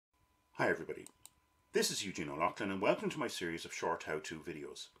Hi everybody, this is Eugene O'Loughlin and welcome to my series of short how-to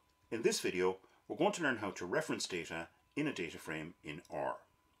videos. In this video we're going to learn how to reference data in a data frame in R.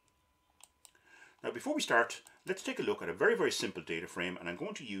 Now before we start, let's take a look at a very simple data frame, and I'm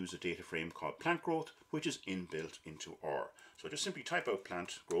going to use a data frame called plant growth, which is inbuilt into R. So just simply type out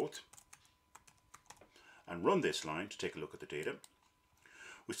plant growth and run this line to take a look at the data.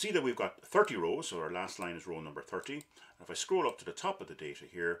 We see that we've got 30 rows, so our last line is row number 30. And if I scroll up to the top of the data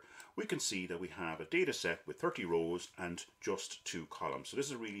here, we can see that we have a data set with 30 rows and just 2 columns. So this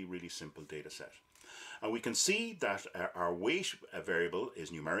is a really simple data set. And we can see that our weight variable is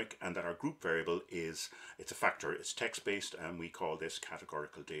numeric and that our group variable it's a factor, it's text-based, and we call this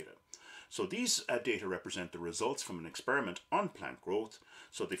categorical data. So these data represent the results from an experiment on plant growth.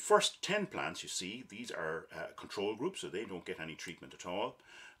 So the first 10 plants you see, these are control groups, so they don't get any treatment at all.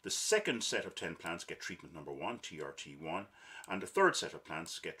 The second set of 10 plants get treatment number 1, TRT1, and the third set of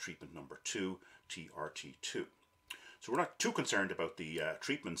plants get treatment number 2, TRT2. So we're not too concerned about the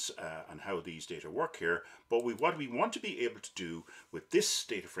treatments and how these data work here, but what we want to be able to do with this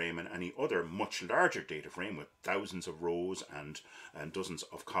data frame and any other much larger data frame with thousands of rows and dozens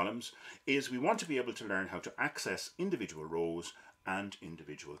of columns is we want to be able to learn how to access individual rows and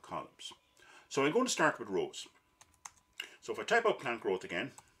individual columns. So I'm going to start with rows. So if I type out plant growth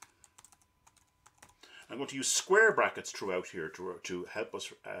again, I'm going to use square brackets throughout here to help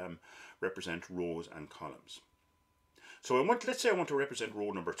us represent rows and columns. So let's say I want to represent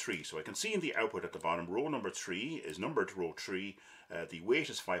row number 3. So I can see in the output at the bottom, row number 3 is numbered row 3, the weight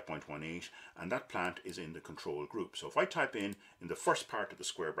is 5.18, and that plant is in the control group. So if I type in the first part of the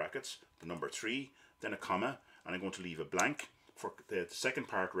square brackets, the number 3, then a comma, and I'm going to leave a blank, for the second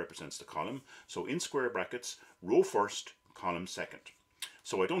part represents the column. So in square brackets, row first, column second.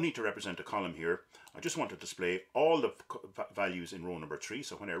 So I don't need to represent a column here, I just want to display all the values in row number 3.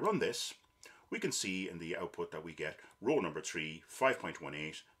 So when I run this, we can see in the output that we get row number 3,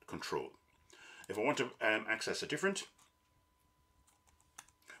 5.18, control. If I want to access a different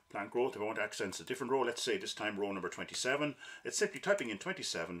plant growth, if I want to access a different row, let's say this time row number 27, it's simply typing in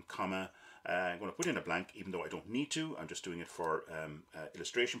 27, comma, I'm going to put in a blank even though I don't need to, I'm just doing it for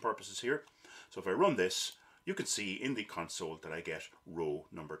illustration purposes here. So if I run this, you can see in the console that I get row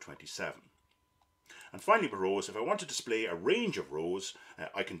number 27. And finally with rows, if I want to display a range of rows,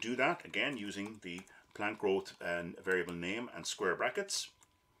 I can do that again using the plant growth and variable name and square brackets.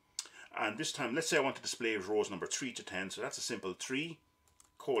 And this time, let's say I want to display rows number 3 to 10, so that's a simple 3,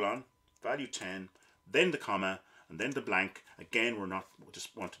 colon, value 10, then the comma, and then the blank. Again, we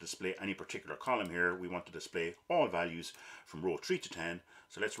just want to display any particular column here, we want to display all values from row 3 to 10.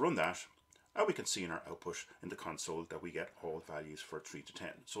 So let's run that, and we can see in our output in the console that we get all values for 3 to 10.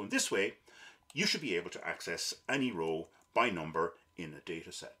 So in this way, you should be able to access any row by number in a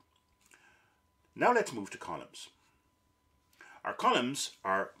data set. Now let's move to columns. Our columns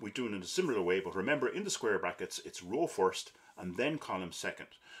we do it in a similar way, but remember in the square brackets it's row first and then column second.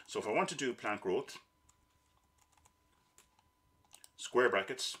 So if I want to do plant growth, square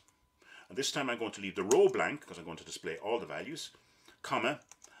brackets, and this time I'm going to leave the row blank because I'm going to display all the values, comma,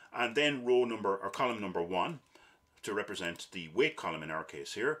 and then row number or column number 1 to represent the weight column in our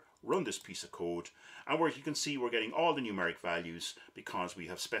case here. Run this piece of code, and where you can see we're getting all the numeric values because we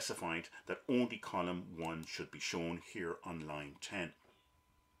have specified that only column 1 should be shown here on line 10.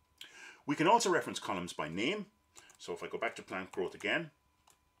 We can also reference columns by name. So if I go back to plant growth again,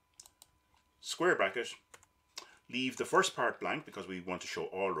 square bracket, leave the first part blank because we want to show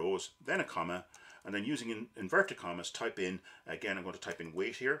all rows, then a comma, and then using inverted commas, type in, again I'm going to type in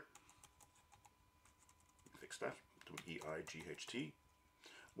weight here, fix that, E-I-G-H-T,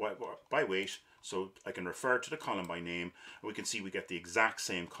 by weight, so I can refer to the column by name, and we can see we get the exact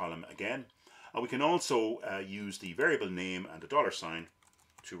same column again. And we can also use the variable name and the $sign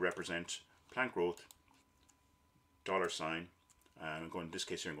to represent plant growth, $sign, and in this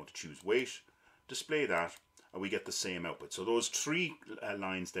case here I'm going to choose weight, display that, and we get the same output. So those 3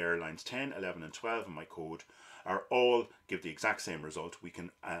 lines there, lines 10, 11 and 12 in my code, are all give the exact same result. We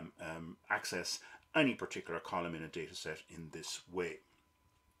can access any particular column in a data set in this way.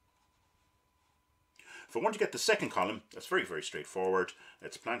 If I want to get the second column, that's very straightforward.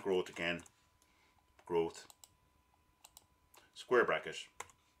 It's plant growth again, growth, square bracket,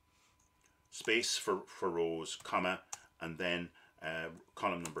 space for rows, comma, and then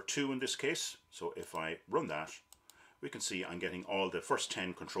column number 2 in this case. So if I run that, we can see I'm getting all the first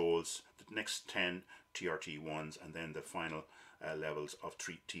 10 controls, the next 10 TRT1s, and then the final levels of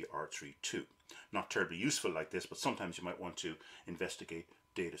TR32. Not terribly useful like this, but sometimes you might want to investigate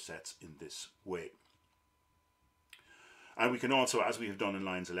data sets in this way. And we can also, as we have done in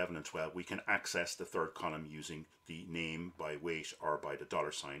lines 11 and 12, we can access the third column using the name by weight or by the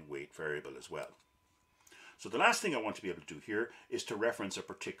 $ weight variable as well. So the last thing I want to be able to do here is to reference a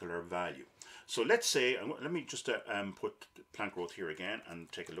particular value. So let's say, let me just put plant growth here again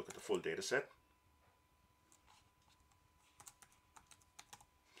and take a look at the full data set.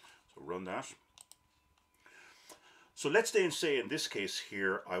 So run that. So let's say in this case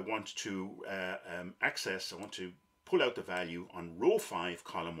here, I want to I want to pull out the value on row 5,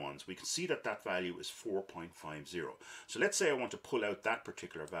 column 1. So we can see that that value is 4.50. So let's say I want to pull out that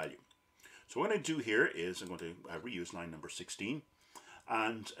particular value. So what I'm going to do here is I'm going to reuse line number 16.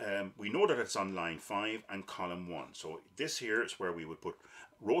 And we know that it's on line 5 and column 1. So this here is where we would put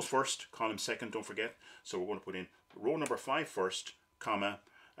rows first, column second, don't forget. So we're going to put in row number 5 first, comma,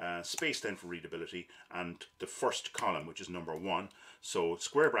 space then for readability, and the first column, which is number 1. So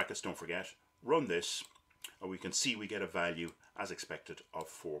square brackets, don't forget. Run this, and we can see we get a value as expected of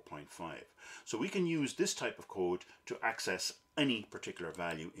 4.5. So we can use this type of code to access any particular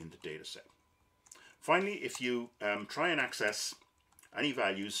value in the data set. Finally, if you try and access any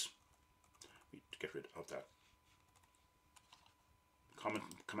values, to get rid of that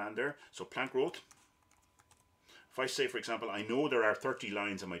command there, so plant growth. If I say, for example, I know there are 30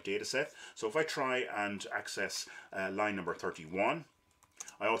 lines in my data set, so if I try and access line number 31,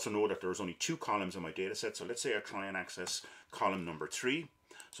 I also know that there's only 2 columns in my data set, so let's say I try and access column number 3.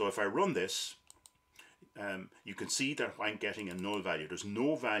 So if I run this, you can see that I'm getting a null value. There's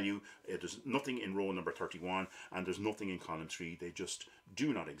no value, there's nothing in row number 31, and there's nothing in column 3. They just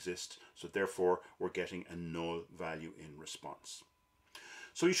do not exist, so therefore we're getting a null value in response.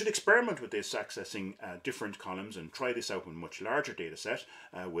 So you should experiment with this, accessing different columns, and try this out with a much larger data set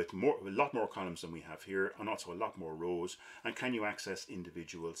with a lot more columns than we have here, and also a lot more rows. And can you access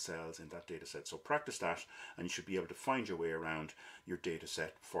individual cells in that data set? So practice that, and you should be able to find your way around your data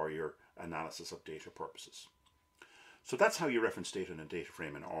set for your analysis of data purposes. So that's how you reference data in a data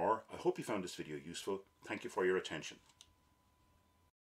frame in R. I hope you found this video useful. Thank you for your attention.